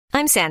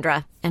I'm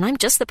Sandra, and I'm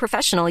just the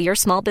professional your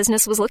small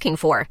business was looking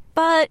for.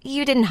 But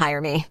you didn't hire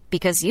me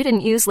because you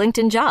didn't use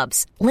LinkedIn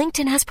Jobs.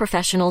 LinkedIn has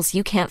professionals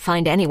you can't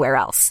find anywhere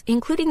else,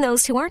 including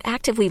those who aren't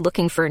actively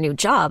looking for a new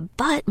job,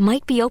 but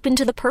might be open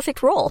to the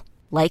perfect role,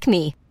 like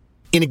me.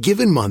 In a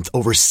given month,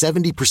 over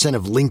 70%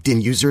 of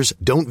LinkedIn users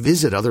don't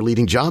visit other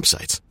leading job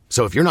sites.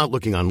 So if you're not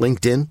looking on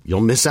LinkedIn,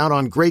 you'll miss out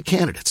on great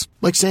candidates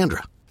like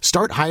Sandra.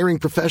 Start hiring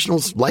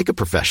professionals like a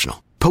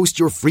professional. Post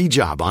your free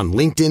job on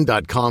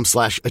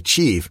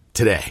linkedin.com/achieve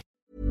today.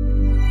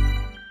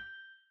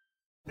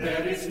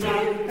 There is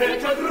no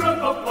better group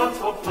of plants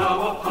for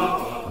flower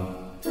power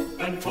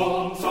than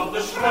forms of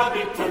the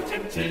shrubby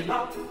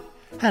potentilla.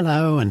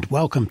 Hello and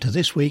welcome to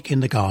This Week in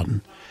the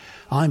Garden.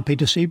 I'm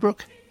Peter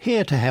Seabrook,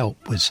 here to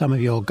help with some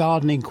of your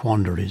gardening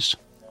quandaries.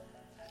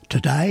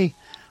 Today,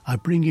 I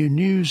bring you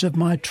news of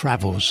my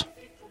travels.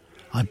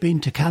 I've been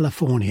to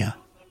California,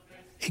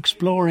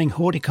 exploring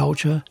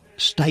horticulture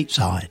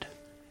stateside.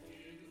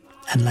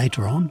 And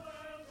later on,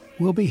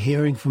 we'll be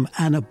hearing from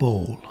Anna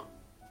Ball,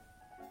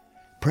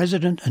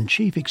 President and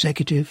Chief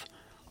Executive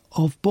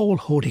of Ball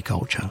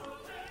Horticulture,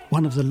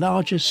 one of the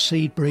largest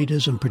seed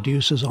breeders and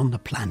producers on the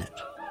planet.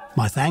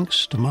 My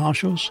thanks to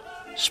Marshalls,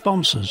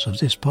 sponsors of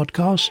this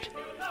podcast,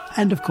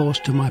 and of course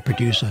to my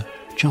producer,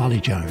 Charlie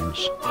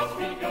Jones.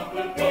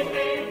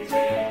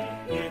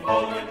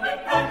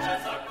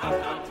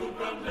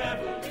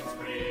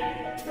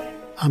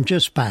 I'm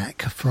just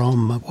back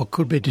from what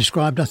could be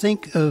described, I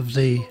think, of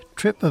the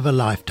trip of a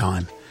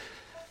lifetime.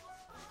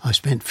 I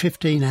spent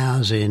 15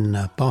 hours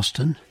in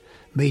Boston,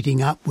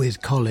 meeting up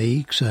with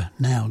colleagues,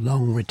 now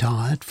long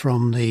retired,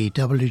 from the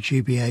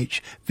WGBH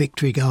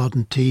Victory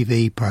Garden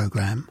TV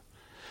programme.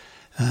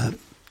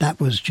 That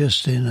was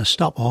just in a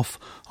stop-off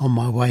on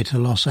my way to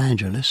Los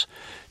Angeles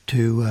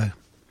to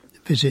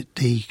visit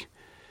the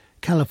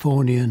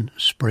Californian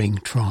Spring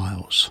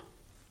Trials.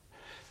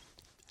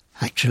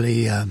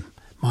 Actually,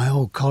 my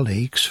old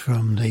colleagues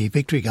from the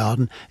Victory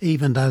Garden,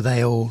 even though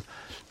they all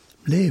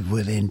live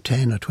within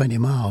 10 or 20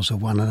 miles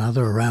of one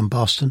another around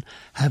Boston,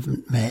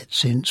 haven't met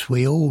since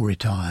we all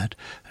retired.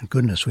 And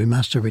goodness, we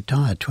must have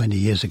retired 20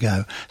 years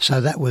ago. So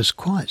that was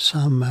quite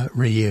some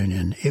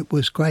reunion. It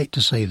was great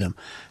to see them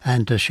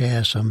and to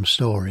share some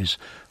stories.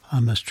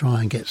 I must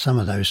try and get some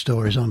of those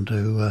stories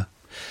onto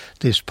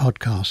this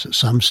podcast at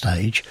some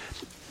stage.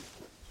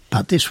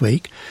 But this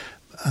week,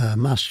 I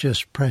must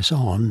just press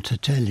on to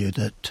tell you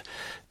that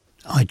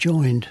I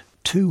joined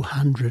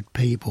 200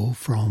 people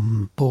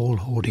from Ball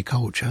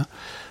Horticulture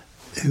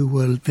who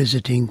were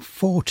visiting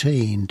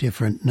 14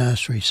 different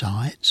nursery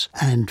sites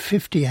and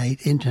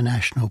 58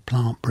 international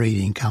plant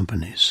breeding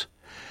companies.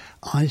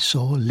 I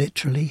saw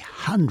literally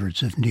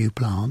hundreds of new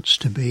plants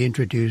to be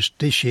introduced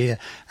this year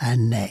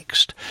and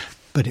next.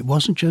 But it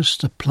wasn't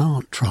just the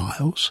plant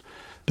trials.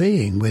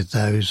 Being with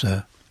those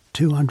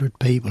 200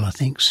 people, I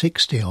think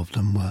 60 of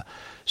them were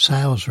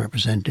sales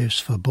representatives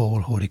for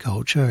Ball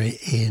Horticulture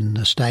in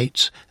the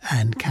States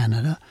and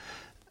Canada,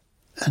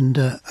 and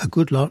a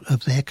good lot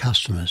of their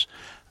customers.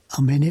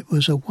 I mean, it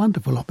was a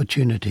wonderful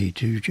opportunity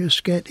to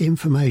just get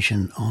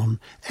information on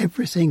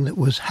everything that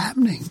was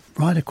happening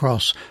right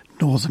across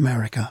North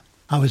America.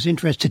 I was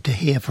interested to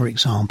hear, for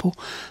example,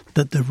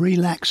 that the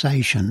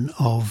relaxation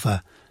of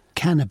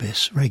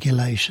cannabis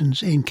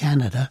regulations in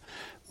Canada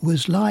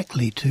was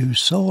likely to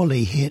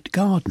sorely hit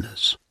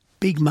gardeners.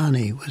 Big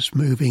money was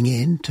moving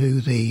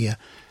into the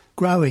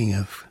growing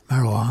of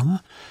marijuana,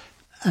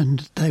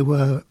 and they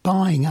were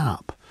buying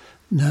up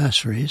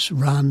nurseries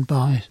run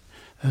by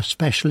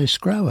specialist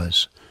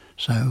growers.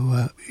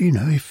 So,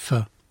 if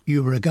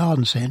you were a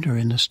garden centre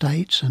in the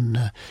States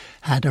and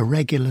had a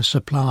regular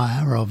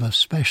supplier of a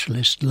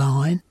specialist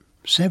line,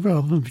 several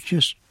of them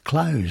just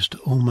closed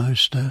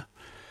almost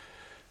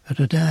at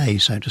a day,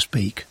 so to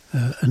speak,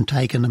 and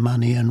taken the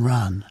money and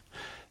run.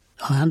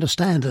 I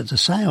understand that the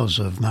sales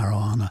of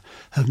marijuana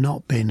have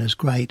not been as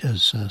great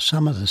as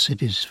some of the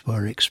cities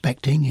were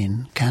expecting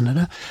in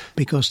Canada,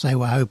 because they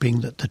were hoping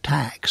that the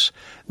tax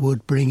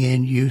would bring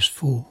in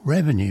useful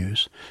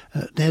revenues.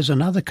 There's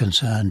another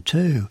concern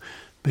too,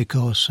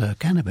 because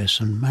cannabis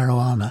and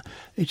marijuana,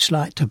 it's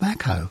like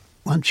tobacco.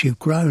 Once you've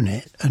grown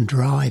it and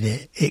dried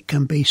it, it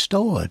can be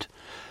stored.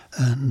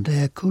 And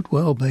there could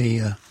well be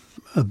a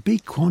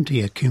big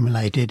quantity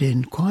accumulated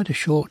in quite a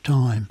short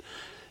time.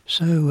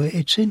 So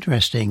it's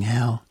interesting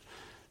how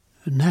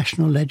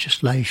national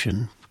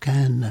legislation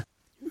can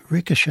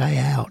ricochet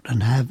out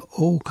and have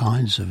all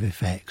kinds of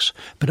effects.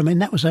 But I mean,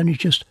 that was only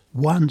just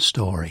one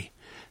story.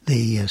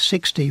 The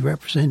 60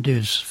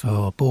 representatives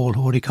for Ball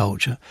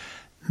Horticulture,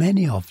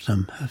 many of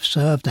them have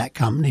served that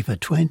company for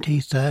 20,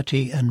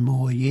 30 and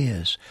more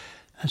years.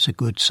 That's a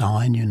good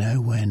sign,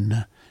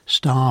 when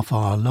staff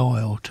are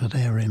loyal to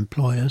their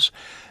employers.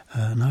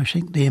 And I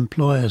think the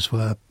employers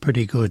were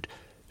pretty good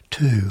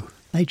too.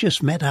 They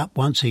just met up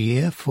once a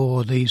year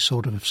for these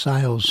sort of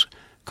sales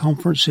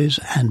conferences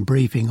and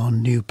briefing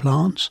on new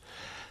plants.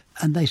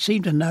 And they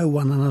seem to know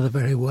one another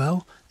very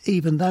well,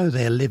 even though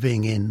they're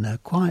living in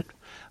quite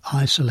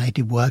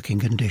isolated working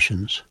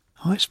conditions.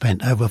 I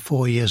spent over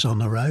 4 years on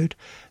the road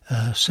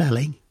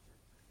selling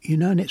You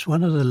know, and it's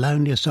one of the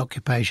loneliest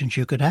occupations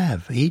you could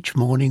have. Each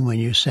morning when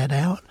you set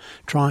out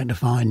trying to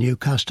find new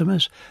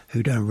customers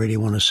who don't really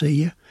want to see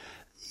you,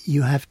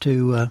 you have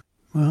to,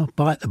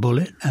 bite the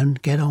bullet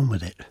and get on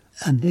with it.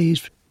 And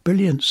these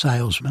brilliant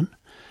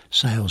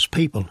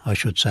salespeople, I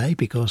should say,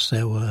 because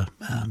there were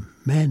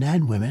men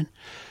and women,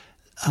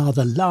 are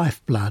the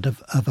lifeblood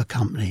of a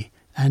company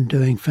and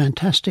doing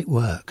fantastic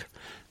work.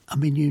 I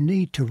mean, you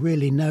need to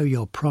really know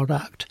your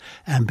product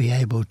and be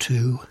able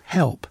to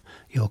help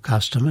your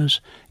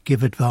customers,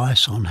 give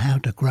advice on how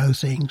to grow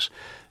things,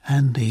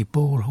 and the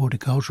Ball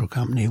Horticultural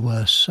Company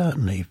were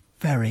certainly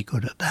very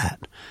good at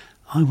that.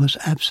 I was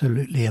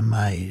absolutely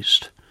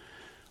amazed.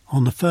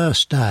 On the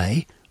first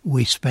day,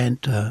 we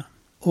spent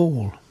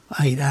all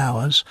 8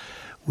 hours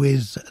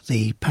with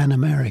the Pan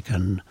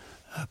American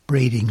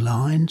breeding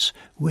lines,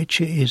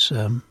 which is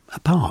a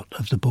part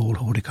of the Ball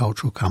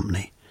Horticultural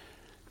Company.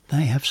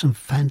 They have some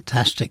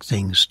fantastic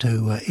things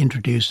to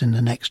introduce in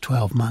the next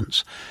 12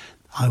 months.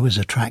 I was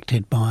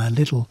attracted by a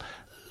little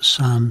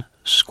sun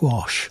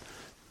squash.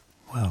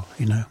 Well,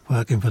 you know,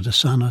 working for the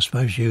sun, I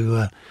suppose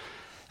you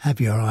have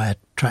your eye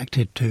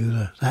attracted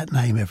to that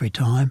name every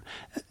time.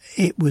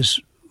 It was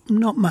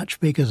not much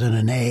bigger than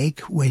an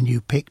egg when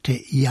you picked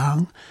it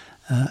young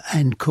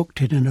and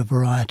cooked it in a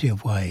variety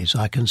of ways.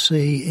 I can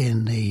see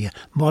in the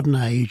modern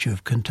age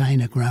of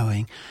container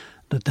growing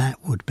that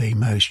would be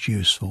most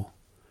useful.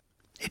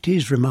 It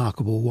is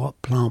remarkable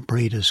what plant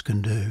breeders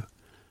can do.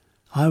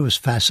 I was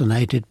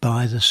fascinated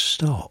by the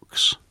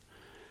stocks.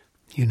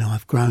 You know,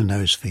 I've grown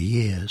those for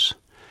years.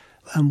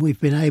 And we've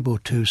been able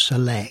to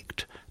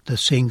select the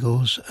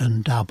singles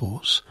and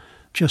doubles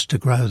just to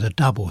grow the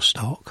double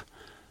stock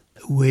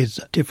with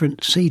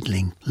different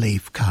seedling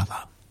leaf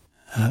colour.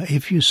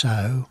 If you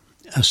sow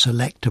a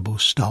selectable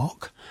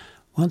stock,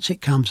 once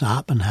it comes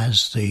up and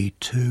has the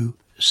 2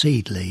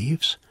 seed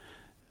leaves,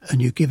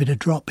 and you give it a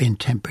drop in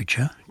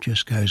temperature,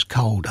 just goes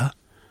colder,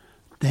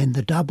 then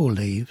the double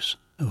leaves,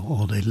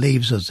 or the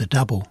leaves of the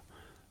double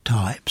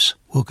types,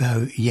 will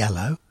go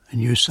yellow, and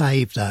you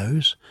save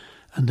those,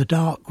 and the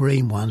dark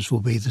green ones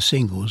will be the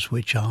singles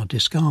which are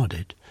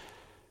discarded.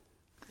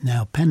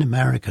 Now, Pan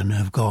American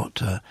have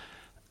got a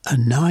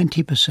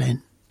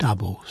 90%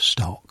 double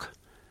stock,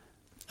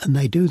 and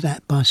they do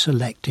that by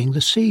selecting the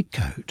seed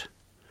coat.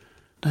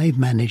 They've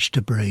managed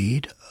to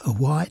breed a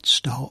white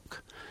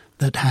stock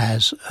that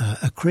has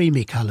a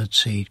creamy coloured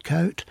seed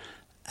coat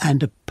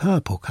and a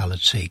purple coloured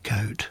seed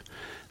coat.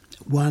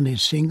 One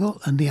is single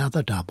and the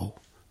other double,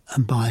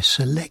 and by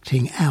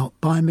selecting out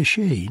by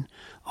machine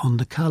on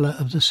the colour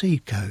of the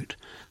seed coat,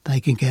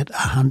 they can get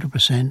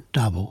 100%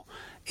 double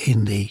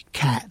in the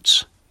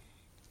Katz,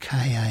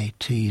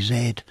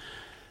 K-A-T-Z,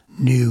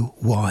 new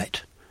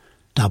white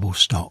double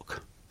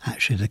stock.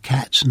 Actually, the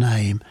Katz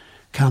name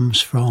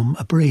comes from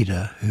a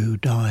breeder who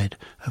died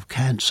of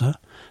cancer,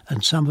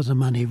 and some of the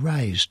money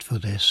raised for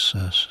this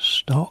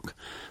stock,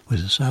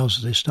 with the sales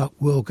of this stock,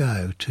 will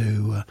go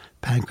to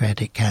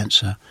pancreatic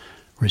cancer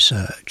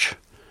research.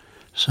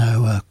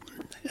 So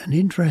an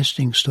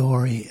interesting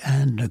story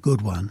and a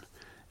good one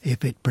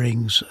if it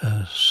brings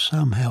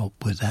some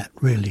help with that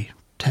really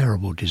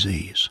terrible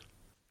disease.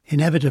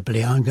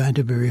 Inevitably, I'm going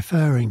to be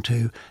referring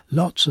to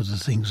lots of the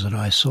things that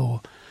I saw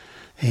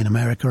in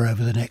America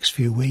over the next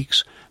few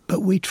weeks,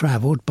 but we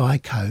travelled by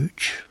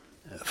coach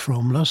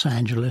from Los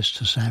Angeles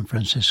to San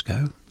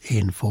Francisco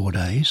in 4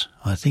 days.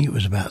 I think it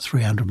was about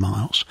 300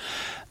 miles.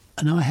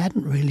 And I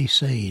hadn't really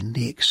seen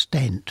the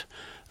extent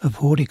of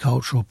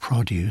horticultural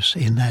produce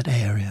in that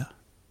area.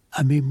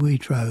 I mean, we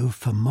drove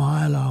for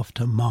mile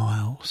after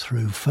mile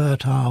through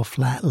fertile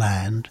flat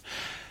land,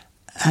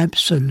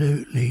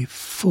 absolutely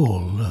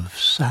full of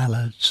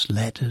salads,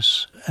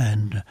 lettuce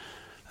and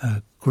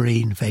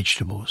green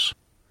vegetables.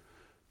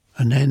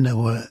 And then there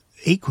were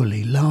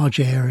equally large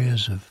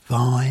areas of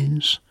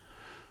vines.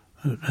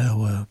 There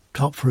were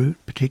top fruit,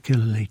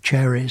 particularly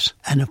cherries,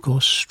 and of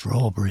course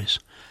strawberries.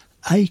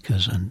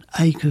 Acres and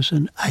acres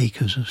and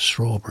acres of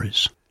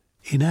strawberries.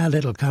 In our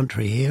little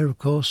country here, of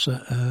course,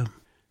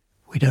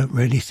 we don't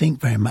really think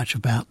very much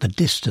about the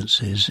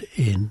distances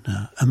in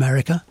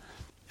America.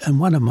 And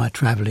one of my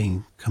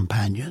travelling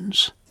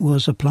companions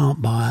was a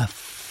plant buyer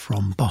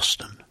from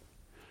Boston.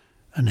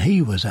 And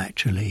he was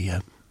actually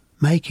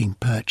making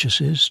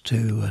purchases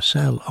to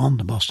sell on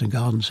the Boston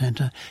Garden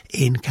Centre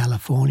in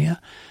California.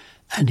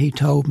 And he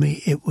told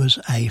me it was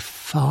a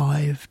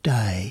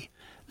 5-day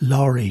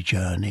lorry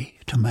journey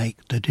to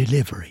make the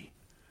delivery.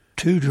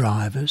 2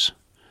 drivers,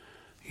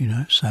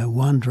 so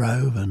one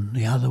drove and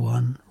the other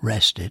one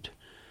rested.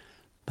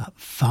 But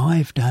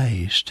 5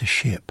 days to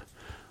ship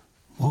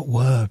what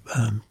were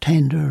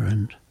tender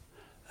and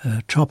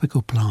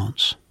tropical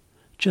plants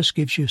just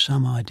gives you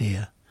some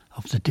idea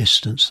of the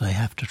distance they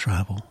have to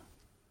travel.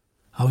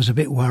 I was a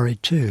bit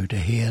worried too to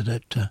hear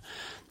that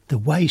the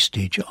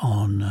wastage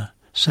on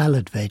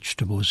salad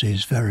vegetables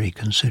is very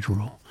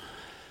considerable,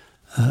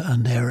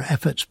 and there are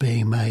efforts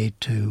being made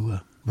to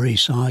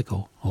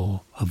recycle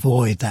or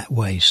avoid that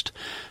waste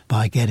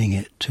by getting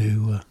it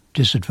to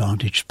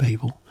disadvantaged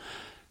people.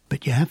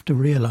 But you have to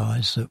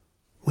realise that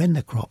when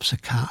the crops are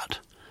cut,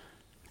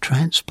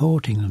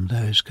 transporting them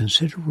those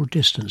considerable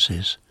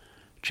distances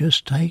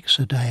just takes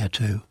a day or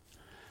two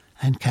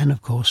and can,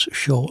 of course,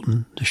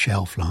 shorten the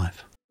shelf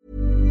life.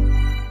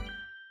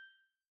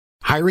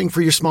 Hiring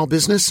for your small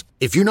business?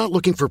 If you're not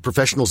looking for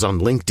professionals on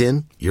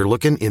LinkedIn, you're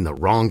looking in the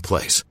wrong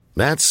place.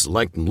 That's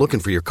like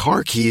looking for your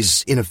car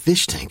keys in a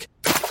fish tank.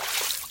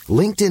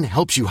 LinkedIn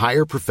helps you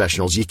hire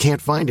professionals you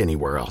can't find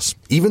anywhere else,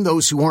 even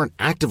those who aren't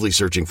actively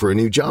searching for a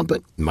new job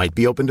but might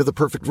be open to the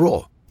perfect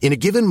role. In a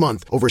given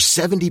month, over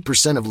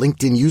 70% of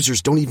LinkedIn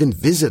users don't even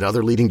visit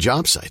other leading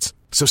job sites.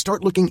 So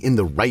start looking in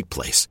the right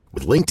place.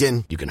 With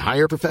LinkedIn, you can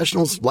hire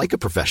professionals like a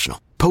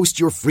professional. Post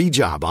your free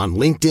job on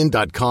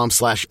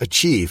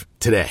linkedin.com/achieve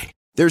today.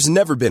 There's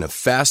never been a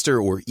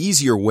faster or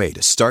easier way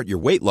to start your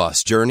weight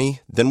loss journey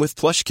than with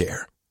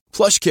PlushCare.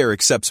 PlushCare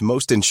accepts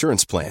most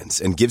insurance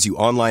plans and gives you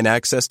online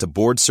access to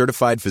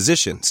board-certified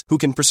physicians who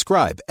can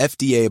prescribe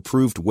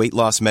FDA-approved weight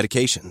loss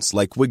medications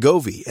like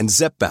Wegovy and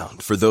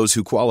Zepbound for those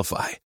who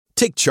qualify.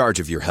 Take charge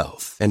of your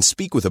health and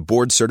speak with a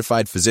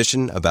board-certified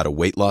physician about a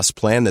weight loss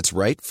plan that's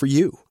right for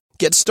you.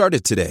 Get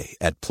started today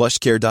at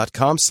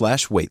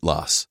plushcare.com/weight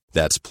loss.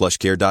 That's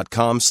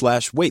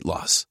plushcare.com/weight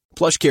loss.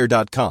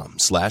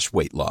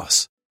 plushcare.com/weight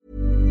loss.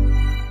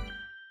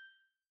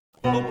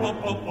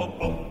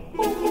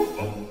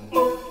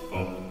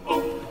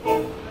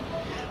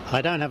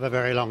 I don't have a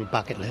very long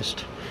bucket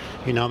list.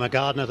 You know, I'm a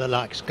gardener that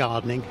likes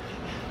gardening,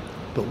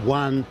 but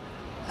one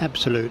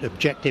absolute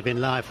objective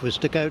in life was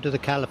to go to the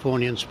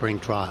Californian Spring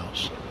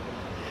Trials.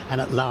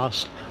 And at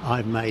last,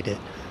 I've made it.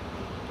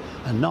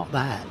 And not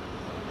that.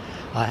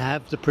 I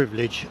have the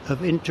privilege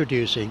of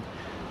introducing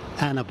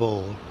Anna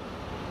Ball,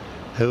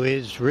 who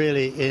is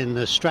really in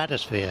the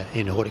stratosphere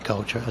in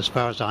horticulture, as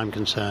far as I'm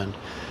concerned.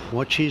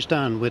 What she's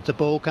done with the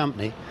Ball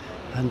Company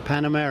and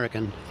Pan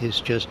American is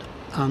just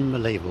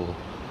unbelievable.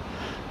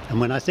 And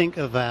when I think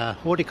of our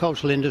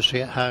horticultural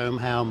industry at home,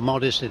 how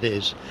modest it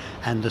is,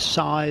 and the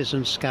size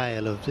and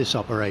scale of this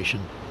operation,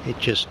 it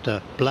just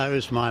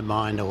blows my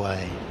mind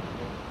away.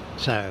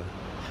 So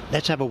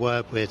let's have a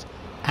word with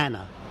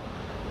Anna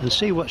and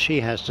see what she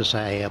has to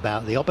say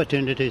about the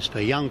opportunities for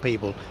young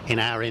people in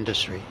our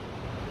industry.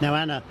 Now,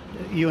 Anna,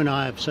 you and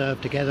I have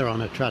served together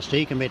on a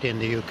trustee committee in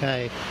the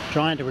UK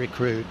trying to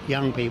recruit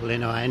young people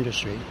in our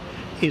industry.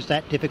 Is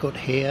that difficult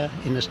here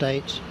in the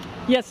States?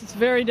 Yes, it's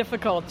very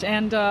difficult,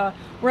 and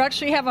we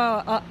actually have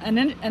an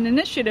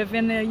initiative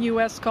in the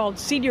U.S. called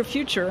Seed Your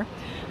Future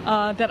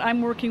that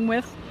I'm working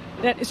with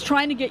that is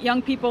trying to get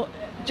young people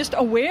just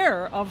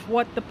aware of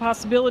what the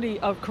possibility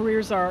of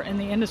careers are in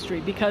the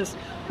industry, because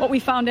what we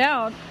found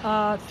out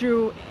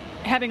through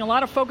having a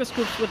lot of focus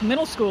groups with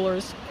middle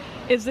schoolers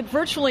is that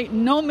virtually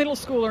no middle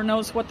schooler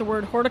knows what the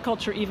word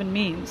horticulture even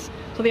means.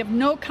 So they have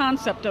no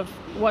concept of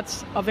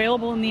what's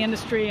available in the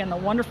industry and the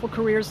wonderful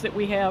careers that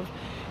we have.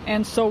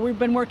 And so we've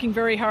been working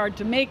very hard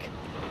to make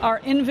our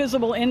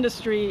invisible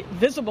industry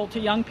visible to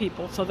young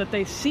people so that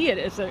they see it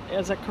as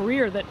a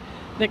career that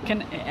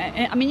can,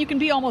 I mean, you can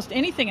be almost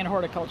anything in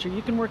horticulture.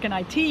 You can work in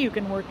IT, you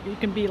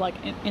can be like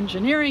in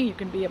engineering, you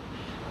can be a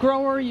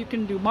grower, you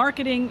can do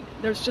marketing.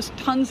 There's just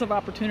tons of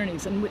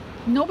opportunities, and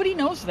nobody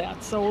knows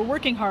that, so we're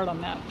working hard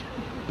on that.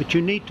 But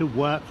you need to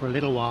work for a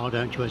little while,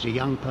 don't you, as a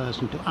young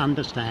person, to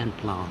understand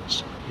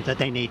plants, that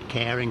they need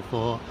caring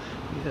for.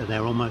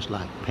 They're almost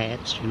like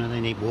pets, you know,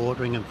 they need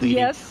watering and feeding.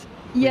 Yes.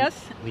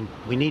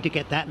 We need to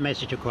get that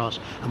message across.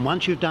 And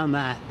once you've done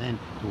that, then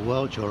the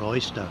world's your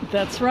oyster.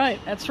 That's right.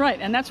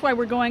 And that's why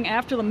we're going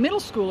after the middle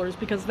schoolers,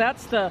 because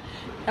that's the...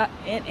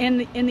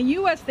 in the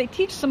U.S., they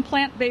teach some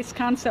plant-based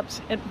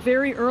concepts at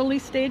very early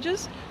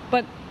stages,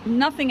 but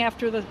nothing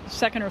after the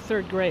second or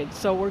third grade.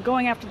 So we're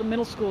going after the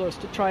middle schoolers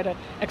to try to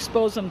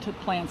expose them to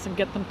plants and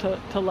get them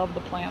to love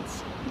the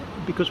plants.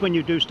 Because when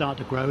you do start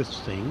to grow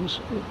things,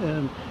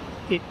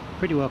 it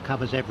pretty well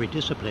covers every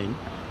discipline.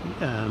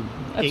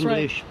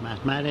 English, right.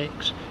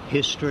 Mathematics,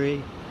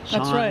 history,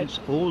 science,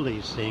 right. All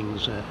these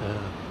things.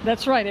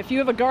 That's right. If you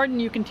have a garden,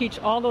 you can teach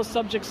all those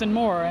subjects and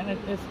more, and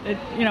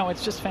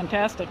it's just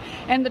fantastic.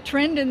 And the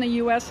trend in the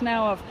U.S.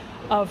 now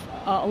of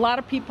a lot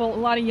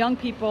of young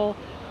people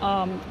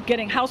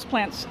getting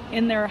houseplants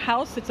in their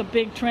house. It's a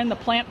big trend, the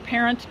plant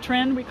parent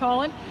trend we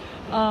call it.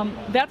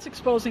 That's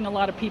exposing a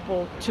lot of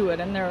people to it,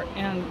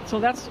 and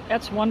so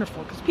that's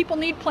wonderful, because people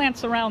need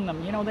plants around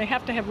them. You know, they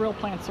have to have real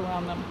plants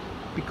around them.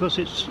 Because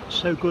it's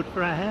so good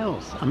for our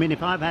health. I mean,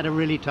 if I've had a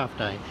really tough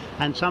day,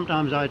 and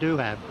sometimes I do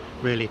have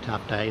really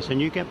tough days,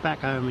 and you get back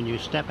home and you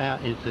step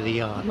out into the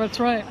yard. That's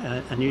right.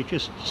 And you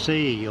just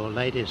see your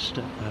latest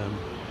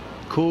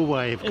cool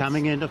wave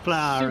coming into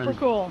flower. Super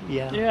cool.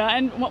 Yeah.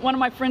 And one of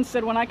my friends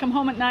said, when I come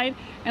home at night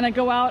and I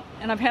go out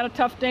and I've had a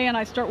tough day and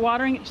I start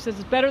watering, she says,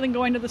 it's better than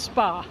going to the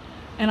spa.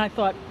 And I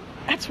thought,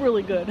 that's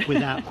really good.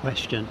 Without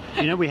question.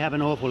 You know, we have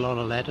an awful lot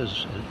of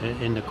letters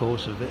in the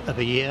course of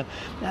a year.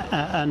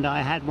 And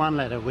I had one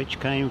letter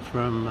which came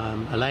from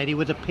a lady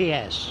with a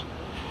PS.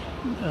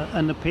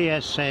 And the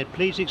PS said,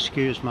 please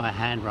excuse my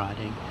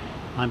handwriting.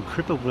 I'm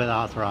crippled with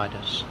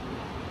arthritis.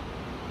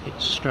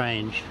 It's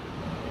strange.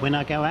 When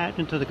I go out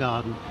into the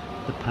garden,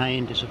 the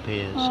pain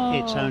disappears. Oh.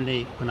 It's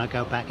only when I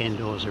go back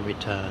indoors it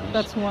returns.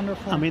 That's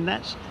wonderful. I mean,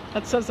 that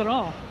says it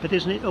all. But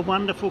isn't it a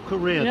wonderful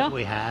career Yeah. that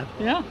we have?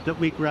 Yeah. That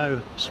we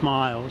grow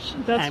smiles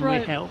That's and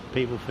right. we help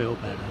people feel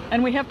better.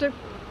 And we have to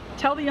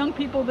tell the young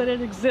people that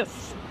it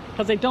exists,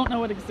 because they don't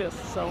know it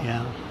exists. So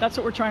Yeah. that's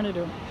what we're trying to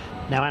do.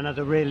 Now,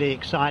 another really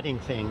exciting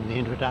thing, the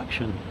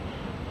introduction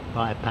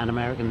by Pan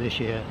American this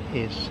year,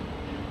 is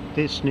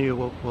this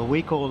new, well,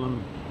 we call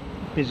them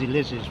Busy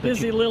Lilies. But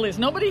Busy Lilies.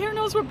 Nobody here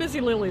knows what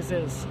Busy Lilies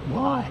is.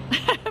 Why?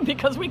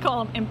 Because we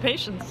call them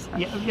impatiens.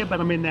 Yeah,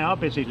 but I mean, they are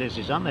Busy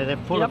Lilies, aren't they? They're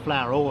full Yep. of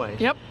flower always.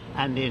 Yep.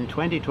 And in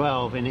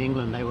 2012 in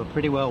England, they were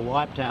pretty well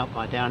wiped out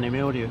by downy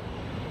mildew.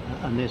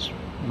 And this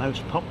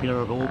most popular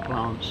of all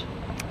plants,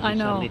 I we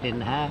know. suddenly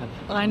didn't have.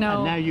 I know.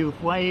 And now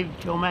you've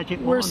waved your magic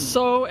wand. We're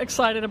so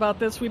excited about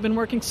this. We've been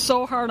working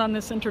so hard on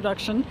this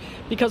introduction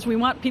because we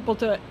want people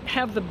to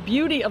have the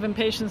beauty of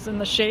impatiens in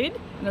the shade.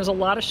 And there's a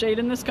lot of shade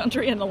in this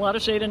country and a lot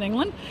of shade in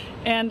England.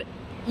 And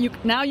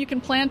now you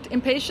can plant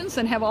impatiens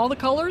and have all the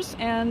colors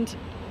and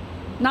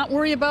not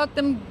worry about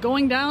them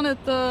going down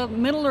at the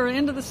middle or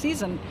end of the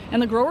season.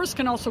 And the growers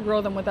can also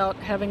grow them without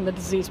having the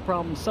disease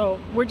problem. So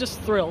we're just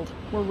thrilled.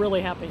 We're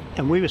really happy.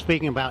 And we were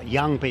speaking about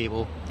young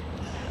people.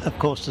 Of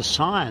course, the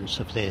science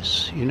of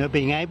this,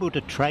 being able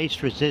to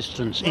trace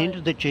resistance Right. into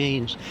the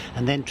genes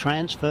and then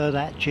transfer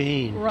that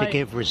gene to Right.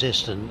 give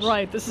resistance.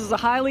 Right. This is a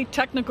highly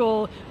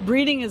technical,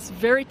 breeding is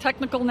very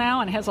technical now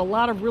and has a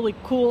lot of really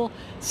cool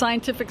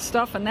scientific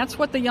stuff. And that's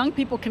what the young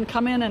people can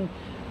come in and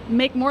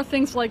make more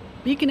things like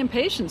beacon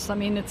impatiens. I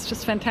mean, it's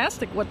just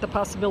fantastic what the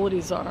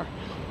possibilities are.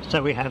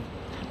 So we have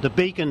the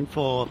beacon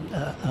for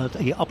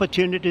the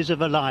opportunities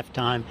of a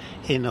lifetime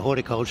in the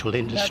horticultural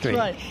industry.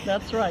 That's right.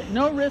 That's right.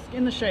 No risk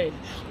in the shade.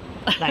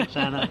 Thanks,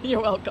 Anna.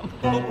 You're welcome.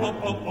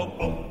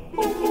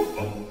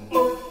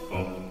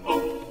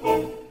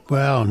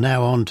 Well,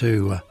 now on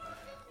to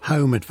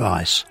home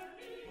advice.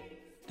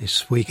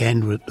 This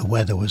weekend the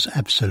weather was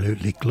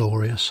absolutely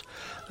glorious,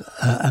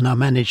 and I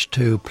managed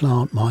to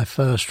plant my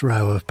first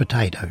row of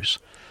potatoes.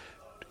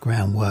 The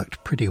ground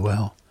worked pretty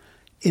well.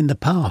 In the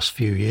past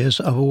few years,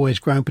 I've always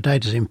grown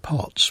potatoes in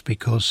pots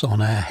because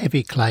on our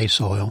heavy clay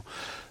soil,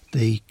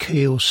 the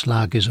keel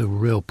slug is a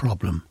real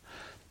problem.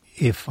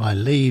 If I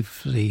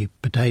leave the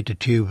potato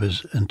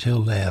tubers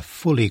until they're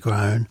fully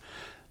grown,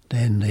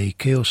 then the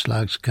keel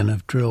slugs can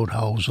have drilled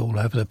holes all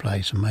over the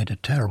place and made a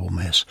terrible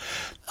mess.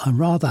 I'm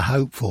rather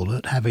hopeful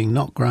that having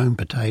not grown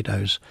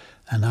potatoes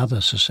and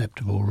other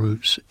susceptible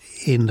roots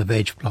in the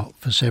veg plot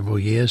for several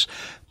years,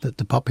 that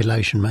the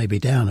population may be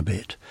down a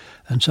bit.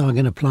 And so I'm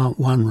going to plant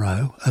one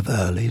row of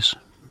earlies,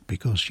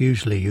 because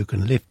usually you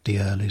can lift the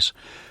earlies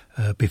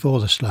before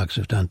the slugs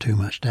have done too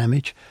much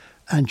damage,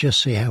 and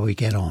just see how we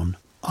get on.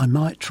 I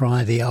might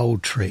try the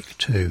old trick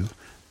too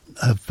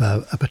of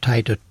a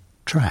potato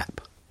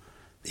trap.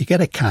 You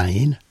get a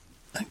cane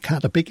and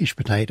cut a biggish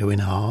potato in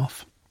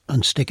half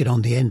and stick it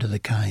on the end of the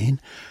cane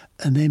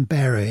and then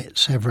bury it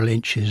several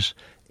inches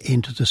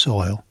into the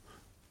soil.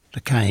 The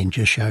cane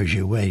just shows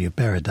you where you've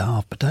buried the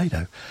half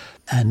potato.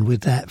 And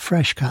with that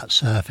fresh cut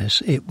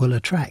surface, it will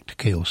attract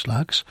keel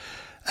slugs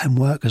and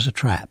work as a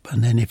trap.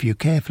 And then if you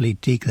carefully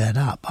dig that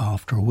up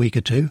after a week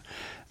or two,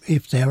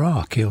 if there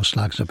are keel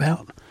slugs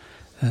about,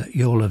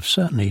 you'll have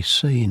certainly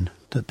seen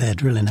that they're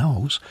drilling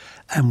holes,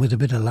 and with a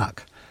bit of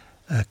luck,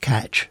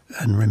 catch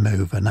and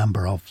remove a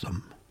number of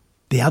them.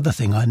 The other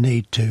thing I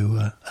need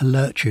to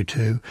alert you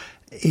to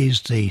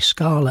is the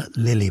scarlet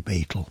lily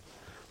beetle.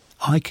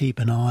 I keep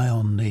an eye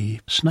on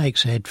the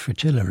snake's head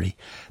fritillary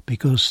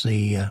because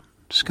the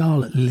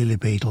scarlet lily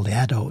beetle, the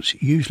adults,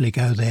 usually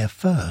go there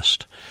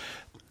first.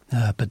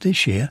 But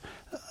this year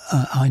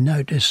I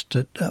noticed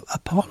that a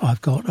pot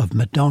I've got of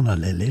Madonna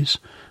lilies,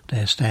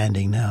 they're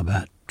standing now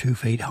about 2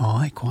 feet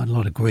high, quite a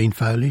lot of green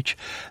foliage,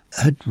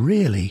 had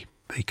really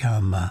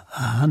become a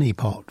honey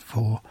pot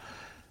for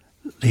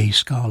the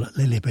scarlet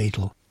lily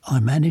beetle. I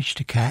managed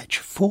to catch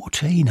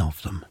 14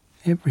 of them.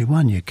 Every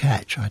one you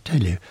catch, I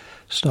tell you,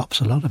 stops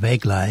a lot of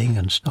egg laying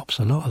and stops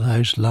a lot of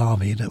those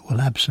larvae that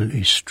will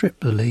absolutely strip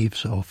the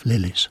leaves off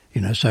lilies.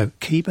 So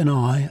keep an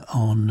eye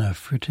on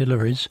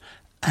fritillaries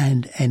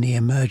and any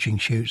emerging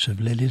shoots of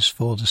lilies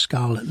for the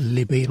scarlet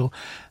lily beetle,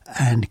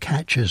 and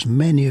catch as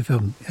many of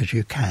them as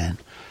you can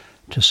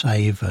to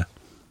save the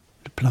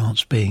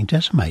plants being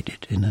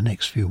decimated in the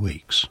next few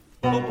weeks.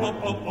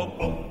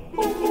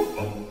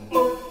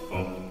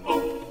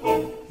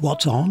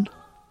 What's on?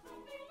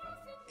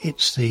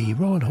 It's the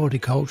Royal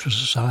Horticultural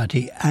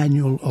Society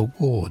annual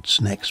awards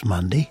next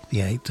Monday, the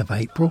 8th of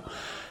April,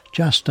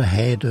 just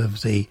ahead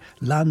of the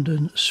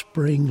London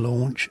Spring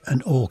Launch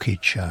and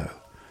Orchid Show.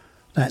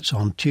 That's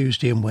on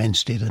Tuesday and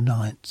Wednesday, the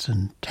 9th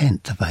and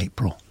 10th of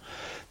April.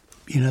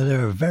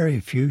 There are very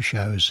few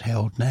shows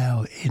held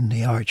now in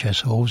the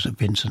RHS halls at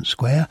Vincent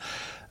Square,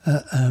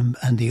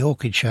 and the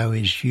Orchid Show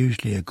is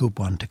usually a good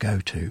one to go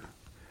to.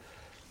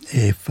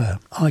 If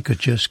I could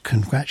just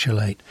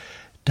congratulate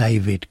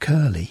David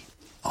Curley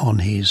on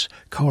his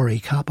Corrie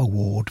Cup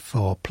Award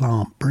for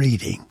plant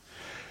breeding.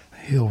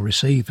 He'll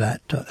receive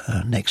that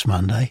next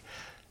Monday,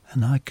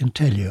 And I can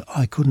tell you,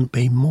 I couldn't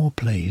be more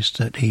pleased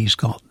that he's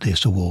got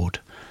this award.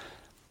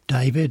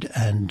 David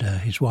and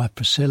his wife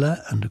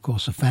Priscilla, and of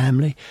course the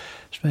family,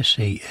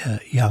 especially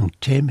young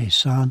Tim, his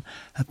son,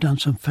 have done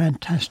some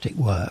fantastic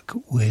work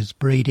with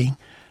breeding,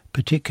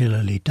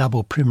 particularly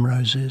double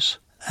primroses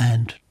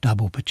and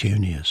double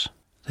petunias.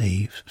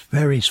 The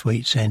very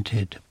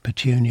sweet-scented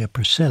Petunia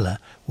Priscilla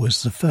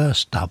was the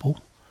first double,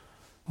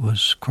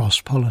 was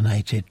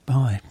cross-pollinated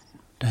by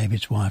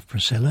David's wife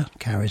Priscilla,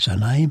 carries her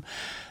name,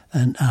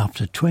 and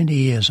after 20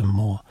 years and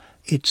more,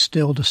 it's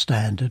still the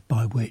standard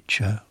by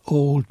which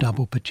all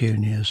double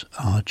petunias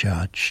are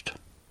judged.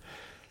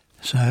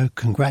 So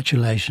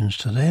congratulations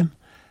to them,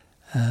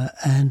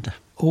 and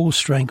all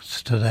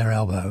strength to their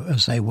elbow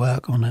as they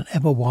work on an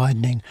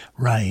ever-widening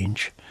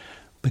range.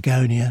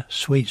 Begonia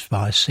Sweet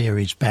Spice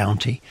Series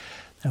Bounty.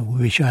 We'll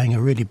be showing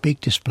a really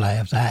big display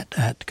of that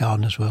at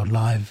Gardeners World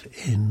Live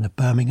in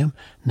Birmingham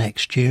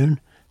next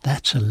June.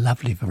 That's a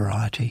lovely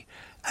variety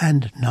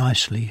and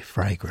nicely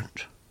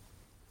fragrant.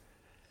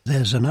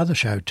 There's another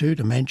show too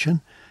to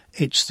mention.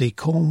 It's the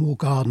Cornwall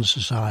Garden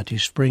Society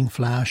Spring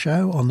Flower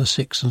Show on the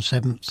 6th and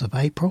 7th of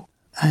April.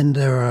 And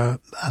there are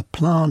a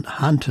plant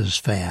hunters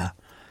fair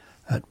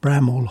at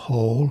Bramhall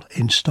Hall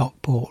in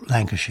Stockport,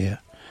 Lancashire.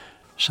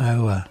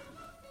 So,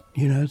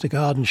 the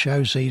garden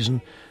show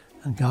season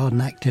and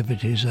garden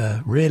activities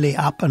are really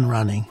up and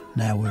running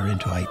now we're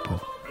into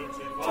April.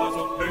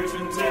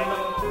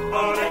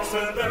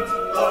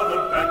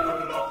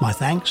 My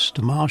thanks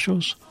to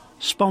Marshalls,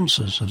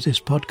 sponsors of this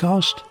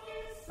podcast,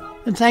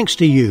 and thanks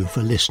to you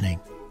for listening.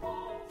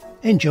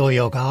 Enjoy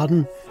your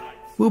garden.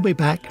 We'll be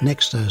back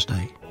next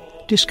Thursday.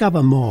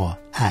 Discover more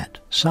at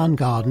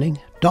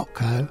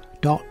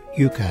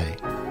sungardening.co.uk.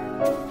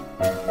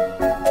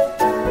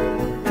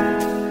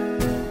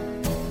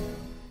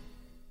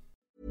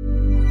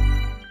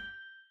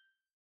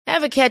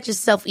 Ever catch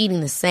yourself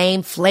eating the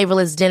same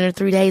flavorless dinner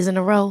 3 days in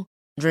a row?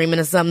 Dreaming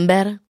of something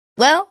better?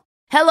 Well,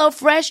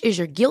 HelloFresh is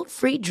your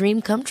guilt-free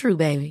dream come true,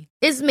 baby.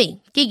 It's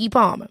me, Keke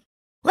Palmer.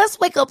 Let's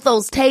wake up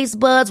those taste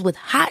buds with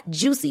hot,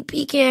 juicy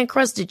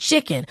pecan-crusted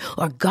chicken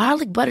or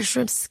garlic butter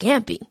shrimp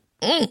scampi.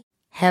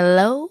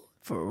 Hello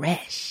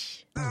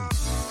Fresh.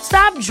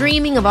 Stop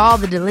dreaming of all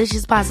the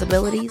delicious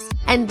possibilities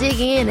and dig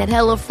in at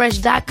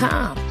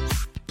HelloFresh.com.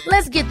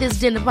 Let's get this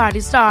dinner party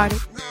started.